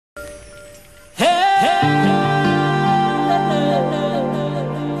Our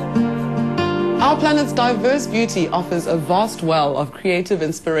planet's diverse beauty offers a vast well of creative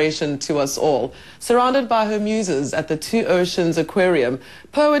inspiration to us all. Surrounded by her muses at the Two Oceans Aquarium,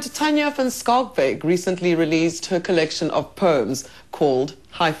 poet Tanya van Graan recently released her collection of poems called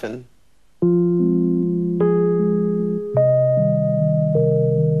Hyphen.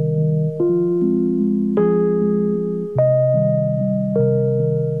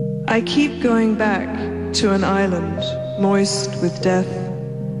 I keep going back to an island moist with death,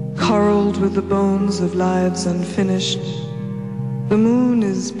 coralled with the bones of lives unfinished. The moon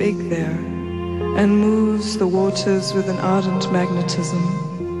is big there and moves the waters with an ardent magnetism.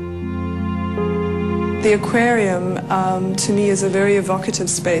 The aquarium, to me, is a very evocative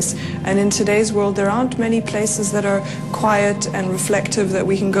space, and in today's world there aren't many places that are quiet and reflective that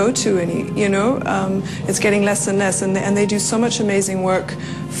we can go to, it's getting less and less, and they do so much amazing work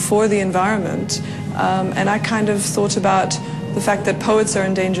for the environment. And I kind of thought about the fact that poets are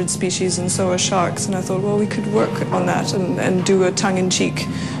endangered species and so are sharks, and I thought, well, we could work on that and do a tongue-in-cheek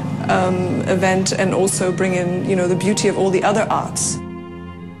event, and also bring in, the beauty of all the other arts.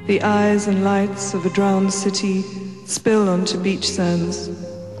 The eyes and lights of a drowned city spill onto beach sands,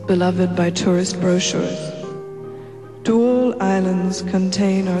 beloved by tourist brochures. Do all islands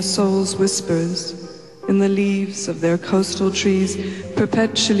contain our souls' whispers in the leaves of their coastal trees,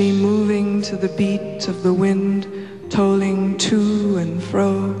 perpetually moving to the beat of the wind, tolling to and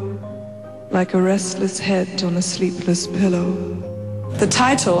fro, like a restless head on a sleepless pillow? The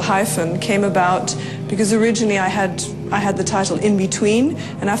title, Hyphen, came about because originally I had the title In Between,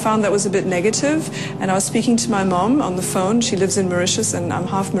 and I found that was a bit negative. And I was speaking to my mom on the phone. She lives in Mauritius, and I'm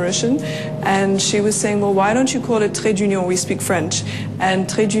half Mauritian. And she was saying, well, why don't you call it Trait d'Union? We speak French. And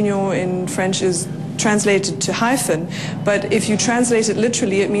Trait d'Union in French is translated to hyphen. But if you translate it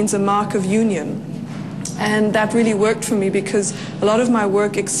literally, it means a mark of union. And that really worked for me because a lot of my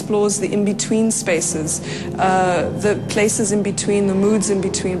work explores the in-between spaces, the places in between, the moods in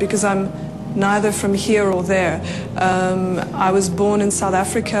between, because I'm neither from here or there. I was born in South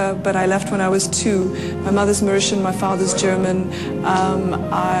Africa, but I left when I was 2. My mother's Mauritian, my father's German.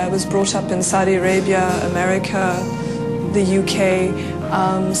 I was brought up in Saudi Arabia, America, the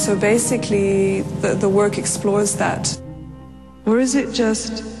UK. So basically, the work explores that. Or is it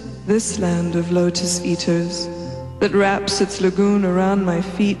just this land of lotus eaters that wraps its lagoon around my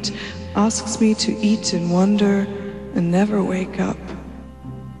feet, asks me to eat in wonder and never wake up?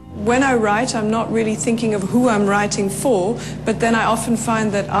 When I write, I'm not really thinking of who I'm writing for, but then I often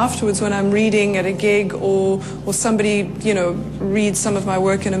find that afterwards when I'm reading at a gig or somebody, reads some of my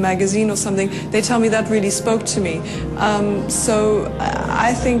work in a magazine or something, they tell me that really spoke to me. So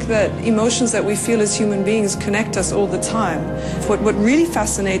I think that emotions that we feel as human beings connect us all the time. What really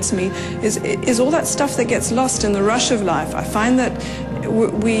fascinates me is all that stuff that gets lost in the rush of life. I find that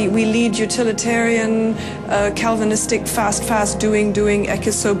we lead utilitarian, Calvinistic, fast, doing,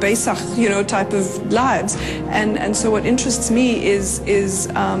 Ecke so Besach, type of lives. And so what interests me is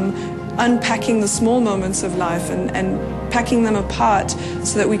unpacking the small moments of life and packing them apart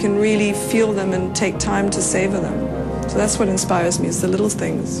so that we can really feel them and take time to savor them. So that's what inspires me, is the little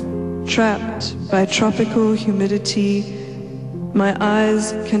things. Trapped by tropical humidity, my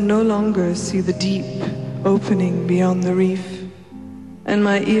eyes can no longer see the deep opening beyond the reef. And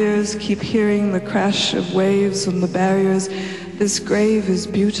my ears keep hearing the crash of waves on the barriers. This grave is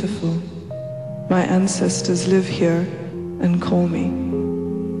beautiful. My ancestors live here and call me.